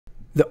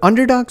The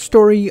underdog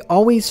story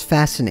always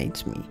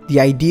fascinates me. The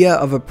idea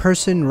of a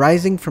person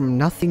rising from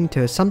nothing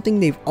to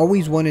something they've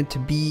always wanted to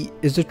be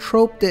is a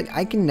trope that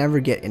I can never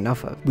get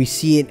enough of. We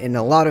see it in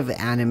a lot of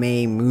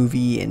anime,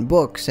 movie, and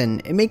books,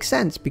 and it makes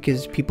sense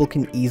because people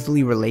can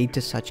easily relate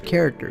to such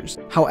characters.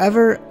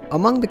 However,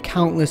 among the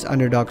countless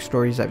underdog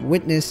stories I've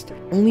witnessed,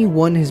 only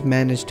one has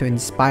managed to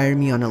inspire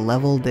me on a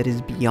level that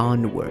is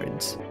beyond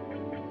words.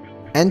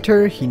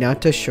 Enter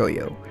Hinata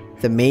Shoyo,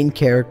 the main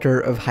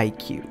character of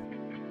Haikyuu.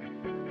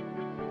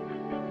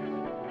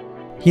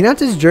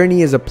 Hinata's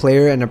journey as a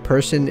player and a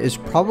person is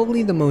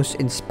probably the most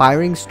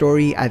inspiring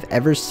story I've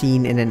ever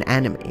seen in an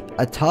anime.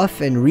 A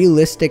tough and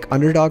realistic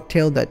underdog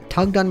tale that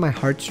tugged on my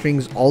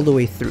heartstrings all the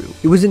way through.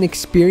 It was an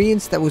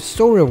experience that was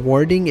so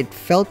rewarding it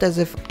felt as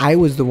if I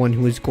was the one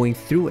who was going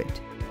through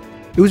it.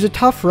 It was a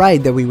tough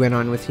ride that we went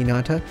on with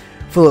Hinata,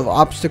 full of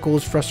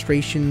obstacles,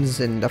 frustrations,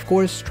 and of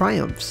course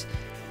triumphs.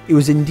 It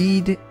was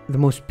indeed the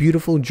most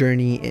beautiful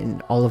journey in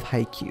all of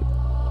Haikyuu.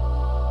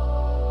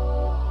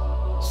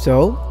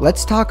 So,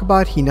 let's talk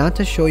about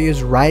Hinata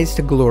Shoyo's rise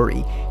to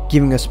glory,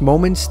 giving us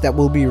moments that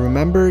will be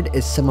remembered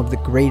as some of the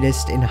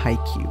greatest in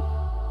Haikyuu.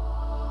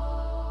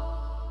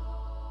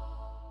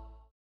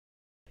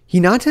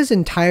 Hinata's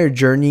entire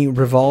journey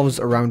revolves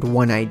around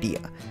one idea: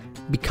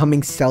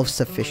 becoming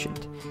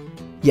self-sufficient.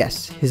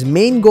 Yes, his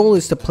main goal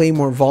is to play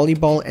more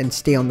volleyball and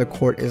stay on the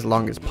court as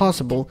long as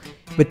possible,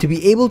 but to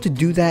be able to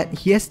do that,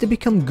 he has to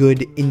become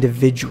good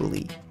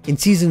individually. In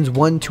seasons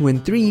 1, 2,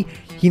 and 3,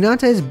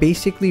 Hinata is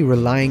basically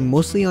relying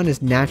mostly on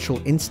his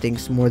natural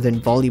instincts more than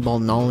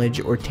volleyball knowledge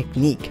or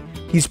technique.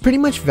 He's pretty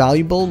much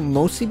valuable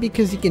mostly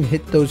because he can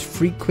hit those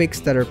free kicks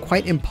that are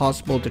quite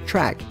impossible to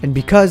track, and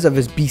because of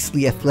his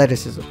beastly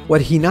athleticism.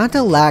 What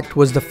Hinata lacked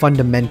was the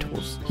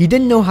fundamentals. He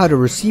didn't know how to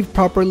receive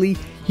properly,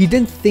 he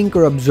didn't think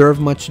or observe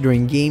much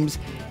during games.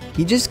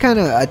 He just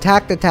kinda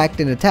attacked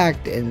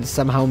and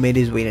somehow made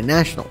his way to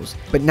nationals.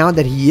 But now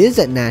that he is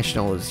at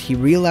nationals, he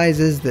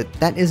realizes that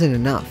that isn't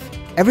enough.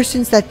 Ever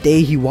since that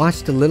day he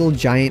watched The Little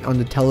Giant on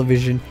the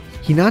television,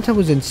 Hinata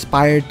was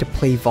inspired to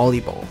play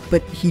volleyball,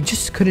 but he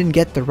just couldn't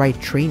get the right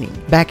training.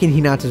 Back in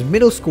Hinata's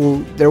middle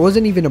school, there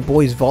wasn't even a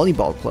boys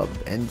volleyball club,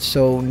 and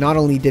so not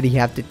only did he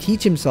have to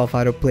teach himself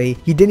how to play,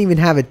 he didn't even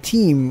have a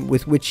team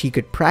with which he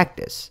could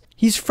practice.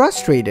 He's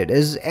frustrated,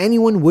 as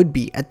anyone would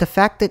be, at the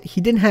fact that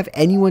he didn't have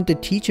anyone to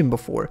teach him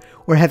before,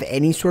 or have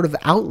any sort of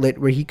outlet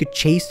where he could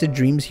chase the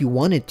dreams he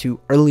wanted to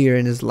earlier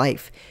in his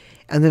life.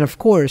 And then of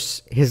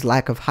course, his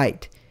lack of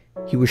height.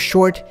 He was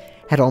short,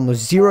 had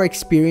almost zero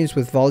experience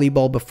with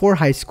volleyball before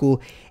high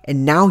school,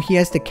 and now he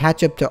has to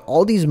catch up to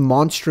all these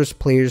monstrous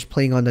players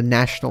playing on the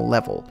national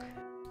level.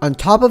 On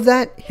top of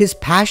that, his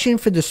passion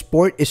for the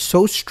sport is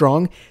so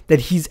strong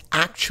that he's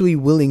actually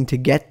willing to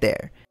get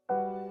there.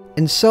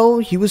 And so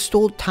he was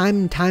told time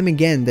and time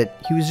again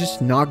that he was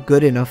just not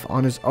good enough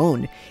on his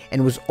own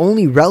and was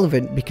only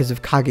relevant because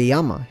of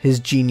Kageyama, his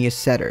genius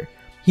setter.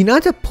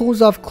 Hinata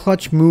pulls off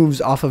clutch moves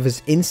off of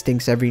his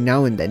instincts every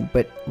now and then,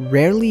 but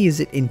rarely is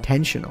it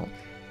intentional.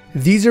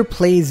 These are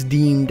plays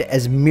deemed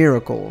as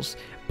miracles,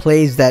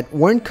 plays that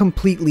weren't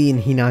completely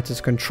in Hinata's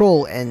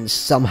control and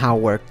somehow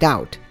worked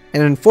out.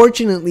 And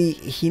unfortunately,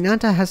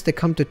 Hinata has to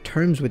come to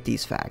terms with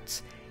these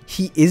facts.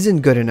 He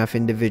isn't good enough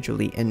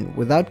individually, and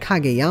without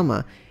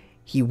Kageyama,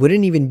 he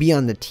wouldn't even be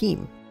on the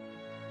team.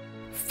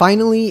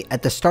 Finally,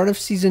 at the start of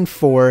season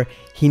 4,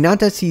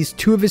 Hinata sees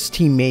two of his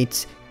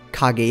teammates,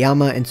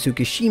 Kageyama and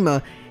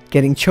Tsukishima,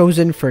 getting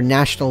chosen for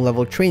national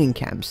level training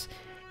camps,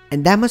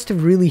 and that must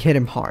have really hit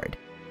him hard.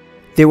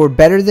 They were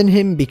better than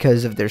him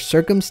because of their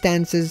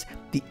circumstances,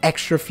 the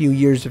extra few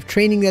years of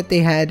training that they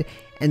had,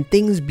 and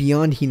things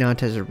beyond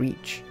Hinata's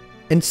reach.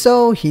 And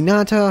so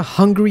Hinata,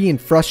 hungry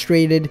and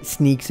frustrated,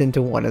 sneaks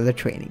into one of the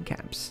training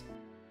camps.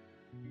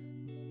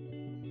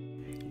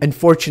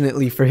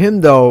 Unfortunately for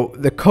him though,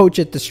 the coach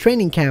at this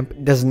training camp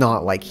does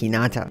not like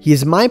Hinata. He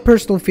is my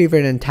personal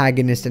favorite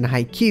antagonist in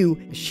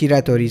Haikyuu,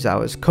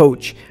 Shiratorizawa's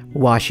coach,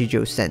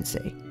 Washijo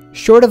Sensei.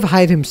 Short of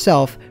height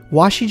himself,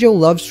 Washijo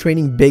loves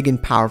training big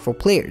and powerful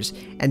players,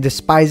 and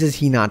despises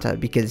Hinata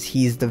because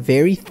he is the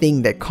very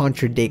thing that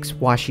contradicts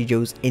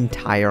Washijo's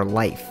entire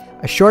life.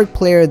 A short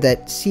player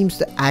that seems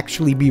to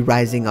actually be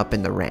rising up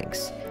in the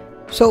ranks.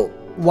 So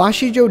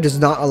Washijo does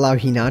not allow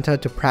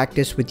Hinata to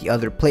practice with the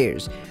other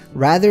players,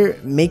 rather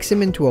makes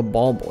him into a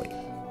ball boy.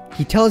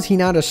 He tells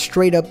Hinata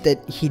straight up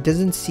that he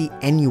doesn't see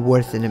any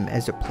worth in him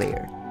as a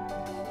player.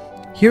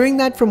 Hearing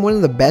that from one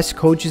of the best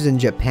coaches in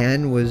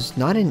Japan was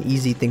not an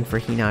easy thing for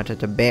Hinata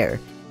to bear,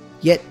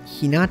 yet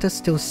Hinata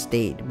still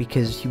stayed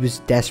because he was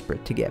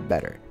desperate to get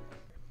better.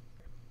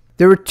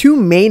 There were two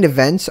main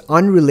events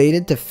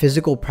unrelated to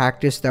physical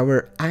practice that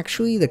were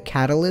actually the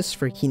catalyst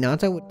for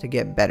Hinata to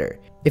get better.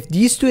 If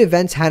these two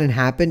events hadn't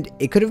happened,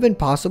 it could have been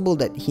possible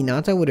that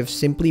Hinata would have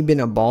simply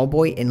been a ball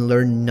boy and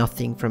learned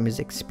nothing from his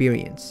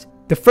experience.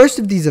 The first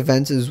of these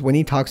events is when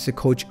he talks to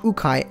Coach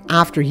Ukai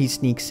after he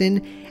sneaks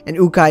in, and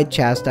Ukai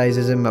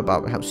chastises him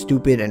about how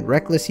stupid and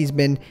reckless he's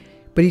been,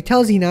 but he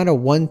tells Hinata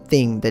one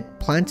thing that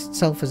plants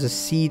itself as a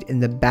seed in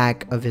the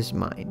back of his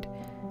mind.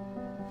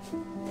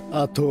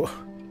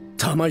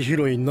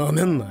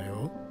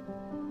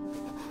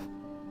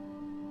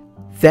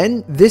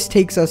 Then, this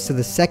takes us to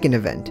the second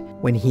event,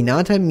 when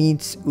Hinata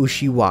meets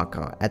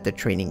Ushiwaka at the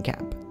training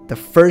camp, the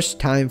first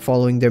time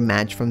following their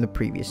match from the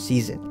previous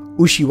season.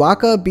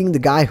 Ushiwaka being the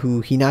guy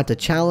who Hinata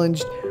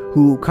challenged,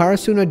 who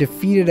Karasuno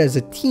defeated as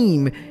a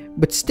team,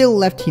 but still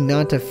left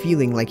Hinata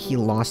feeling like he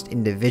lost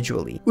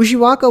individually.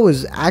 Ushiwaka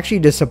was actually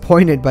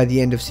disappointed by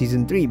the end of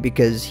season 3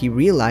 because he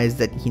realized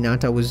that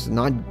Hinata was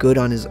not good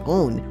on his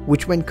own,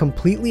 which went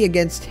completely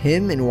against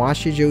him and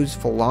Washijo's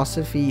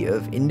philosophy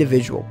of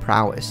individual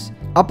prowess.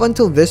 Up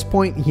until this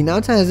point,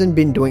 Hinata hasn't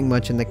been doing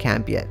much in the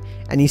camp yet,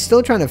 and he's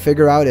still trying to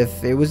figure out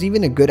if it was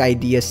even a good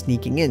idea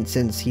sneaking in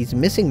since he's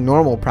missing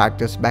normal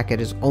practice back at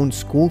his own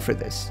school for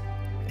this.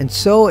 And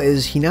so,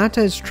 as Hinata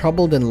is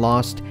troubled and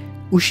lost,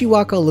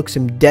 Ushiwaka looks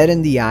him dead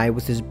in the eye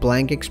with his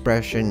blank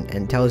expression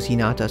and tells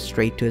Hinata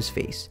straight to his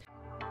face,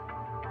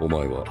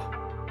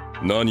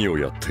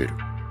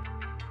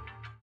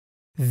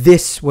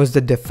 This was the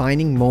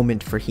defining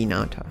moment for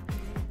Hinata.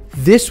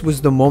 This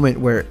was the moment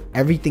where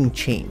everything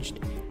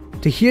changed.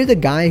 To hear the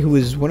guy who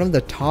is one of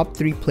the top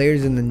 3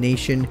 players in the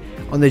nation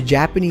on the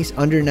Japanese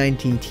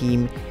under-19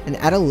 team and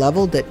at a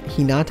level that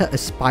Hinata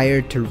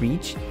aspired to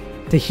reach,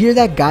 to hear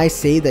that guy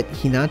say that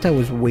Hinata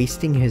was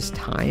wasting his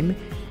time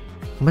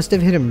must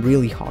have hit him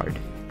really hard.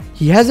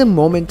 He has a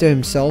moment to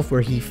himself where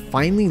he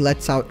finally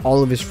lets out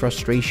all of his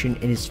frustration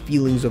and his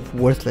feelings of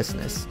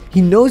worthlessness.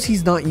 He knows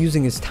he's not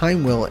using his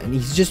time well and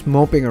he's just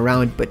moping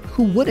around, but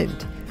who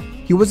wouldn't?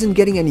 He wasn't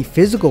getting any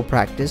physical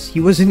practice,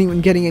 he wasn't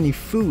even getting any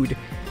food,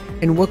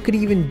 and what could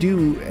he even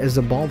do as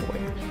a ball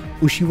boy?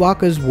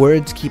 Ushiwaka's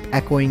words keep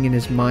echoing in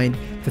his mind,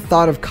 the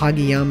thought of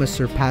Kageyama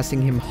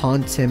surpassing him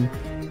haunts him,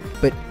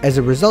 but as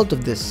a result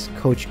of this,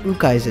 Coach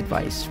Ukai's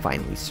advice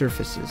finally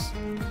surfaces.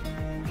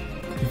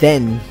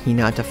 Then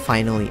Hinata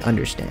finally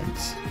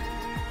understands.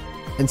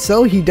 And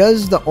so he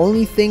does the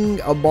only thing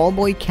a ball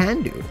boy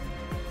can do: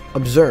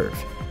 observe.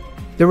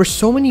 There were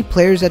so many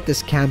players at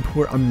this camp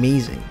who were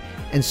amazing,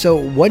 and so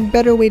what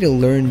better way to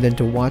learn than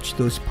to watch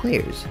those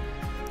players?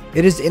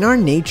 It is in our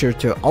nature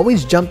to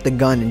always jump the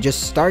gun and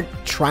just start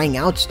trying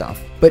out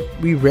stuff, but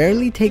we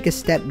rarely take a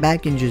step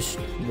back and just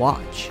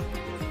watch.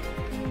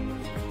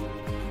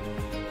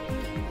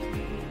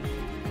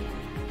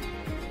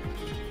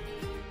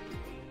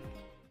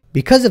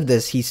 Because of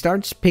this, he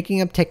starts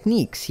picking up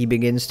techniques. He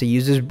begins to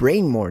use his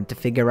brain more to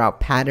figure out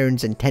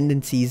patterns and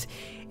tendencies,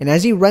 and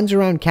as he runs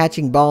around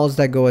catching balls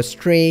that go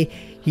astray,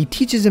 he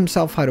teaches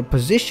himself how to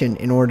position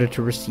in order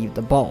to receive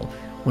the ball,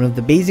 one of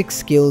the basic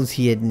skills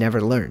he had never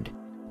learned.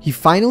 He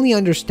finally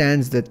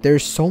understands that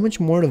there's so much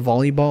more to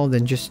volleyball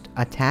than just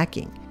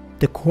attacking.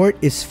 The court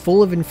is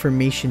full of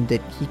information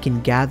that he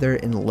can gather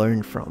and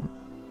learn from.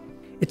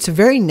 It's a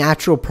very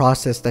natural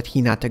process that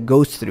Hinata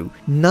goes through,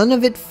 none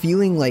of it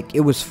feeling like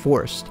it was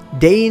forced.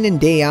 Day in and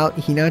day out,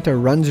 Hinata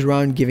runs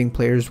around giving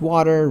players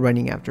water,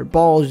 running after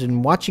balls,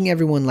 and watching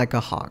everyone like a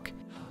hawk.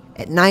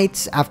 At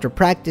nights, after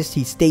practice,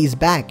 he stays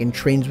back and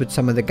trains with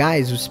some of the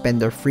guys who spend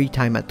their free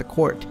time at the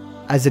court.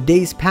 As the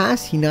days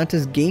pass,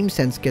 Hinata's game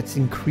sense gets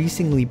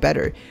increasingly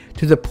better,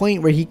 to the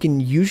point where he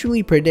can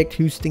usually predict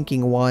who's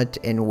thinking what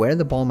and where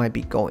the ball might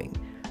be going.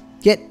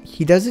 Yet,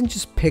 he doesn't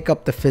just pick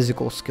up the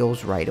physical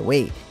skills right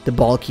away. The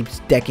ball keeps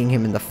decking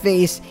him in the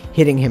face,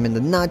 hitting him in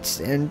the nuts,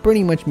 and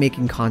pretty much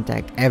making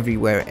contact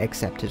everywhere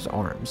except his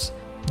arms.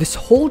 This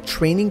whole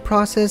training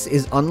process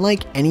is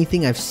unlike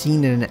anything I've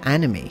seen in an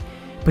anime,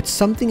 but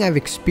something I've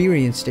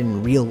experienced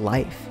in real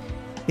life.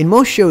 In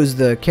most shows,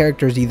 the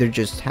characters either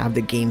just have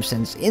the game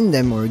sense in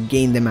them or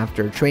gain them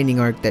after a training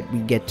arc that we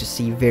get to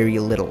see very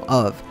little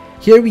of.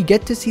 Here we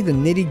get to see the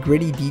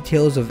nitty-gritty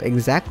details of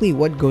exactly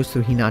what goes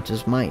through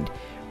Hinata's mind,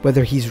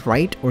 whether he's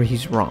right or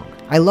he's wrong.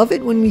 I love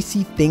it when we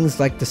see things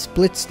like the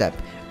split step,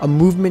 a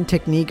movement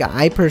technique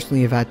I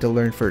personally have had to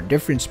learn for a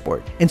different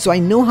sport, and so I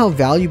know how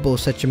valuable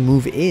such a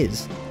move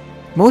is.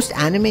 Most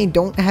anime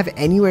don't have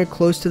anywhere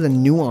close to the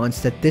nuance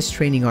that this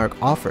training arc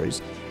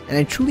offers, and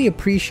I truly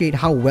appreciate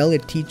how well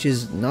it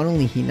teaches not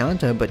only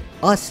Hinata but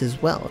us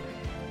as well.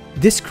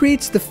 This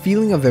creates the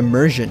feeling of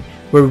immersion,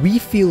 where we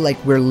feel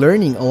like we're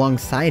learning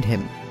alongside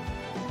him,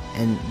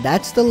 and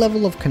that's the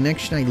level of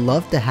connection I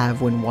love to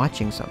have when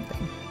watching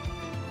something.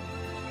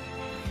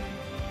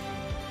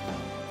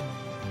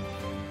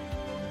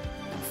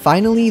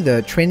 Finally,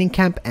 the training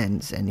camp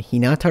ends and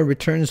Hinata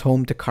returns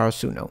home to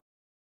Karasuno.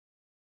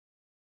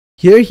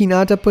 Here,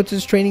 Hinata puts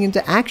his training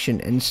into action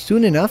and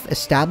soon enough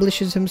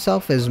establishes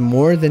himself as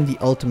more than the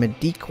ultimate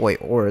decoy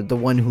or the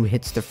one who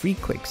hits the free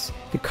kicks.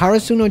 The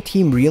Karasuno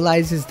team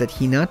realizes that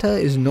Hinata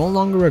is no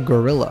longer a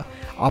gorilla,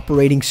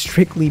 operating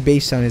strictly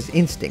based on his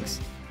instincts.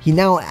 He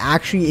now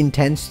actually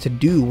intends to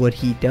do what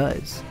he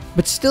does.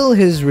 But still,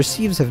 his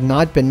receives have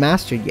not been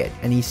mastered yet,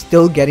 and he's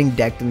still getting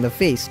decked in the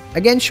face,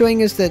 again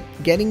showing us that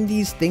getting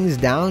these things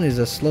down is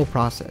a slow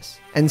process.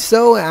 And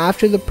so,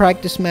 after the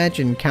practice match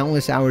and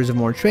countless hours of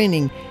more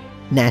training,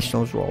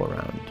 Nationals roll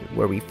around,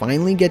 where we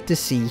finally get to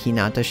see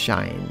Hinata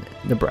shine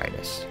the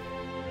brightest.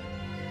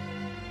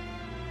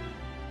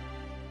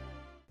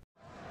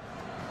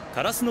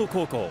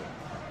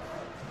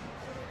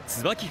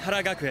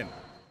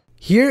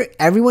 Here,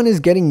 everyone is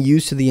getting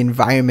used to the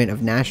environment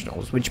of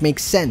nationals, which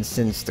makes sense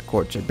since the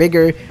courts are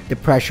bigger, the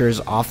pressure is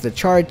off the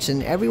charts,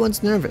 and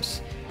everyone's nervous.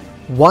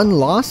 One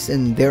loss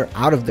and they're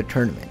out of the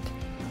tournament.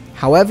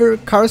 However,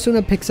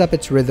 Karasuna picks up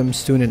its rhythm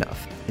soon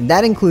enough, and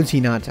that includes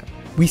Hinata.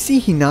 We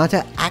see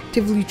Hinata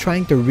actively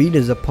trying to read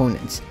his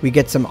opponents. We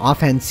get some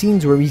offhand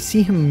scenes where we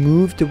see him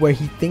move to where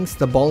he thinks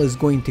the ball is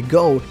going to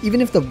go,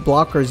 even if the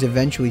blockers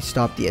eventually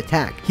stop the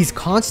attack. He's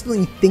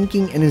constantly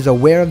thinking and is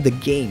aware of the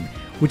game,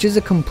 which is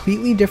a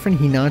completely different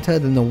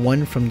Hinata than the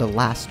one from the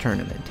last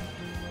tournament.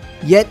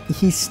 Yet,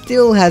 he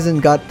still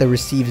hasn't got the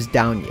receives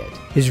down yet.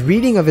 His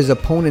reading of his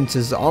opponents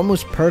is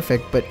almost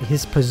perfect, but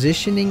his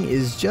positioning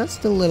is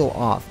just a little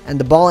off, and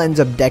the ball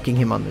ends up decking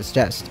him on his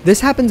chest. This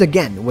happens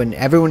again when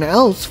everyone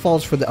else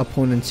falls for the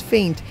opponent's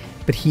feint,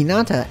 but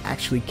Hinata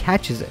actually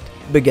catches it,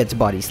 but gets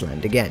body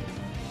slammed again.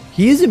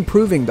 He is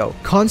improving though,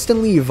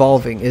 constantly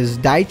evolving. Is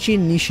Daichi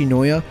and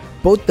Nishinoya,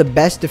 both the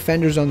best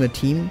defenders on the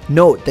team,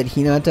 note that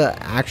Hinata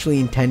actually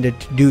intended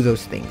to do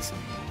those things.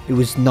 It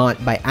was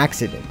not by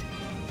accident.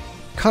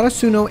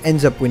 Karasuno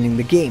ends up winning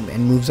the game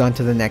and moves on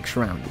to the next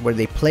round, where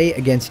they play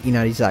against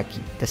Inarizaki,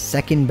 the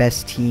second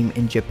best team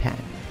in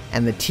Japan,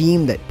 and the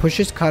team that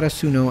pushes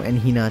Karasuno and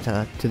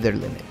Hinata to their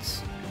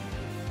limits.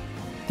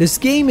 This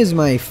game is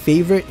my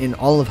favorite in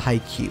all of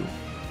Haikyuu,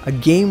 a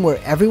game where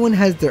everyone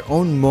has their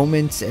own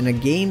moments and a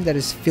game that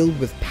is filled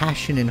with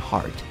passion and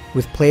heart,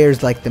 with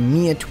players like the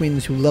Miya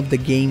twins who love the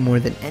game more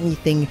than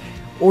anything,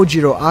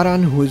 Ojiro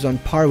Aran, who is on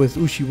par with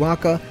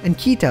Ushiwaka, and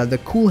Kita, the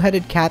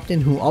cool-headed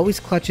captain who always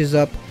clutches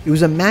up. It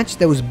was a match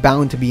that was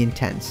bound to be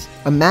intense.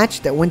 A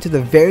match that went to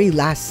the very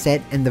last set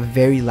and the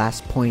very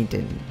last point,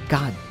 and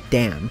god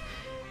damn.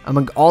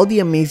 Among all the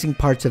amazing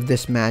parts of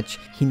this match,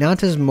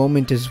 Hinata's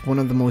moment is one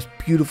of the most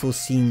beautiful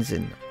scenes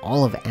in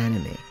all of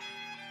anime.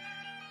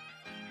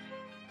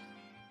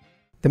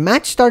 The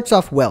match starts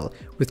off well,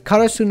 with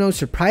Karasuno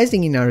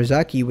surprising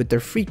Inarizaki with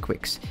their free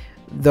kicks,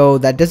 though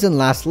that doesn't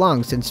last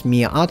long since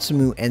Miya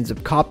Atsumu ends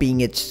up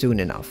copying it soon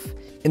enough.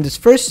 In this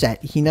first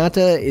set,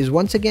 Hinata is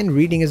once again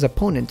reading his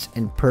opponents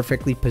and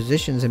perfectly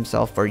positions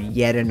himself for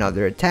yet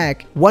another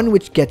attack, one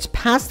which gets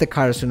past the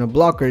Karasuno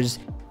blockers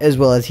as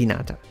well as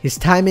Hinata. His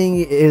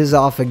timing is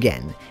off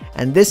again,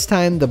 and this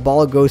time the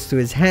ball goes to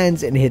his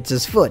hands and hits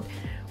his foot,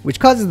 which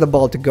causes the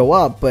ball to go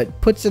up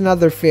but puts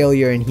another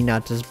failure in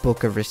Hinata's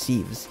book of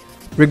receives.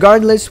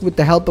 Regardless, with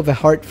the help of a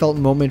heartfelt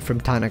moment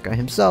from Tanaka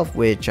himself,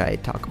 which I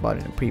talk about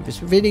in a previous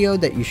video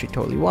that you should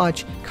totally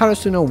watch,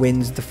 Karasuno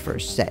wins the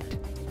first set.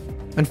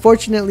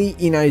 Unfortunately,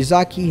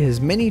 Inarizaki has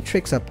many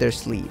tricks up their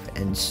sleeve,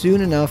 and soon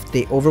enough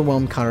they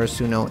overwhelm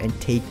Karasuno and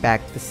take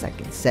back the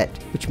second set,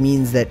 which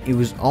means that it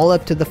was all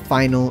up to the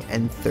final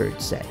and third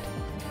set.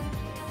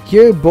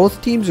 Here,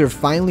 both teams are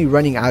finally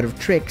running out of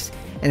tricks,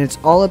 and it's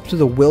all up to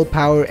the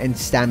willpower and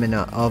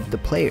stamina of the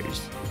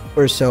players,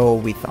 or so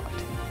we thought.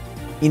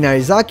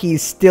 Inarizaki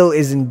still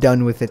isn't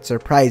done with its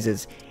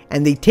surprises,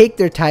 and they take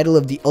their title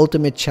of the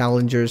Ultimate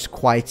Challengers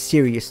quite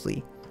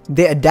seriously.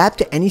 They adapt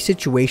to any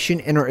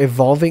situation and are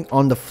evolving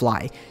on the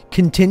fly,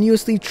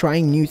 continuously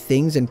trying new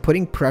things and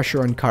putting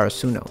pressure on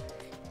Karasuno.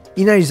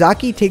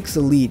 Inarizaki takes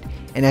the lead,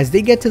 and as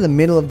they get to the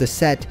middle of the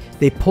set,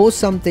 they pull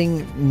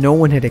something no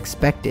one had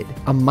expected.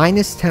 A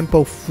minus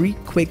tempo free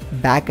quick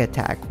back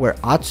attack where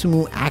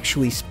Atsumu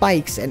actually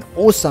spikes and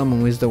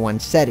Osamu is the one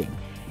setting.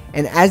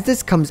 And as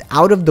this comes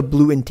out of the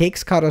blue and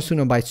takes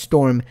Karasuno by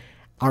storm,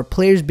 our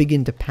players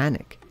begin to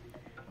panic.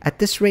 At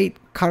this rate,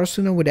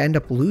 Karasuno would end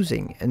up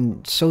losing,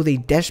 and so they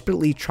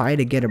desperately try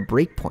to get a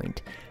breakpoint,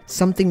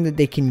 something that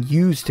they can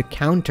use to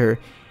counter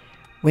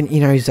when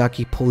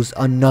Inarizaki pulls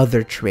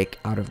another trick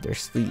out of their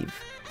sleeve.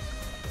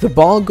 The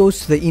ball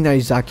goes to the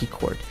Inarizaki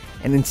court,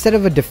 and instead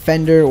of a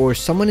defender or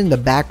someone in the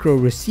back row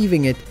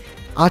receiving it,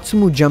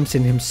 Atsumu jumps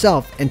in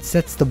himself and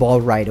sets the ball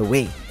right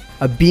away,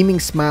 a beaming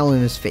smile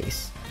on his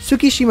face.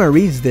 Tsukishima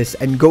reads this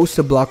and goes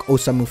to block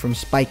Osamu from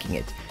spiking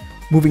it,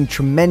 moving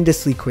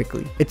tremendously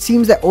quickly. It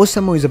seems that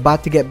Osamu is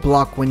about to get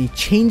blocked when he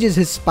changes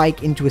his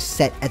spike into a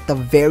set at the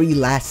very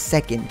last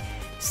second,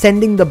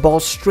 sending the ball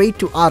straight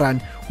to Aran,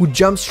 who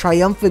jumps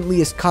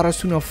triumphantly as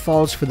Karasuno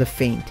falls for the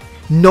feint.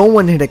 No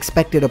one had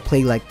expected a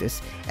play like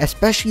this,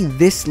 especially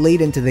this late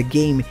into the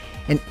game,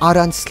 and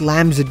Aran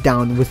slams it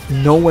down with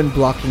no one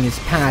blocking his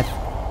path,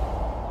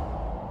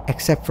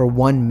 except for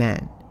one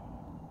man.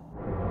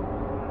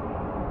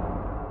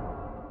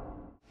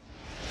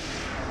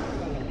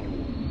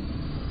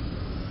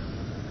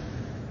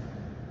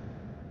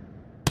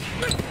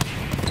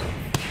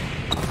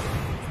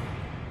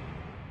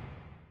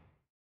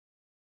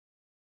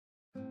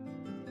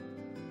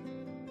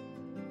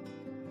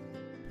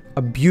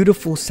 A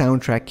beautiful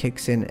soundtrack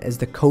kicks in as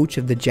the coach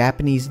of the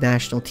Japanese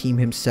national team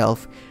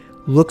himself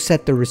looks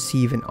at the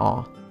receive in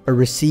awe, a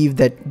receive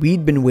that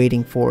we'd been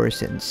waiting for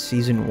since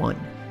season 1.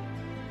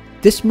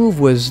 This move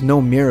was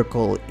no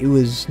miracle, it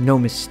was no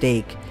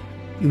mistake.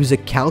 It was a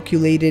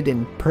calculated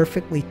and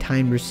perfectly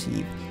timed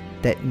receive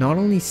that not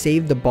only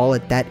saved the ball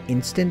at that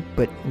instant,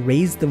 but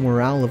raised the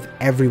morale of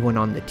everyone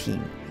on the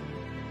team.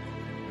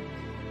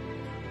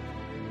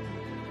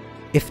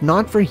 If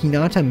not for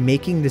Hinata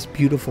making this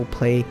beautiful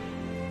play,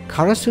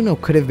 Karasuno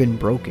could have been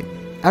broken.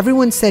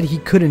 Everyone said he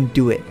couldn't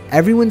do it.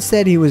 Everyone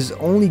said he was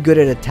only good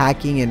at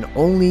attacking and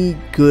only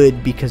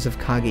good because of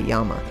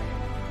Kageyama.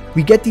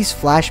 We get these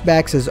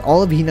flashbacks as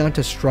all of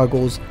Hinata's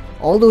struggles,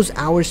 all those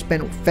hours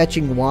spent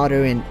fetching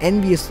water and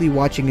enviously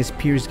watching his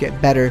peers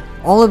get better,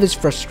 all of his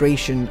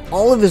frustration,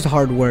 all of his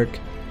hard work,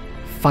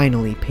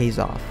 finally pays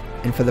off.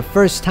 And for the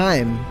first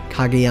time,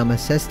 Kageyama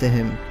says to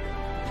him,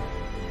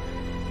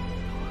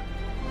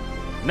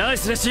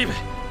 "Nice receive."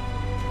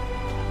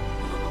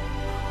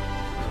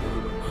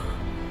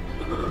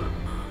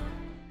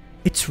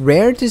 It's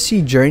rare to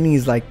see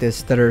journeys like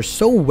this that are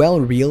so well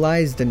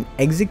realized and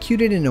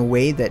executed in a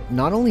way that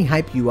not only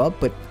hype you up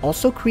but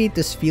also create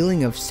this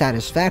feeling of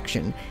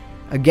satisfaction,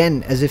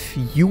 again as if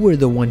you were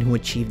the one who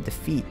achieved the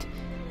feat.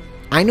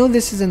 I know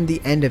this isn't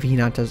the end of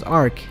Hinata's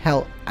arc,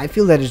 hell, I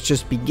feel that it's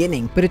just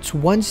beginning, but it's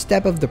one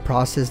step of the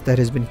process that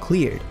has been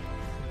cleared.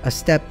 A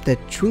step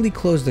that truly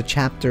closed the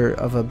chapter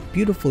of a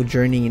beautiful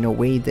journey in a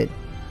way that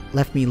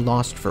left me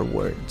lost for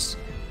words.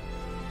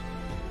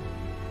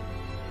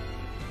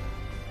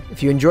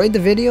 If you enjoyed the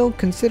video,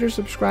 consider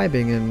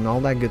subscribing and all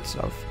that good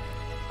stuff.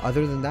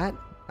 Other than that,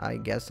 I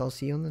guess I'll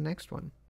see you on the next one.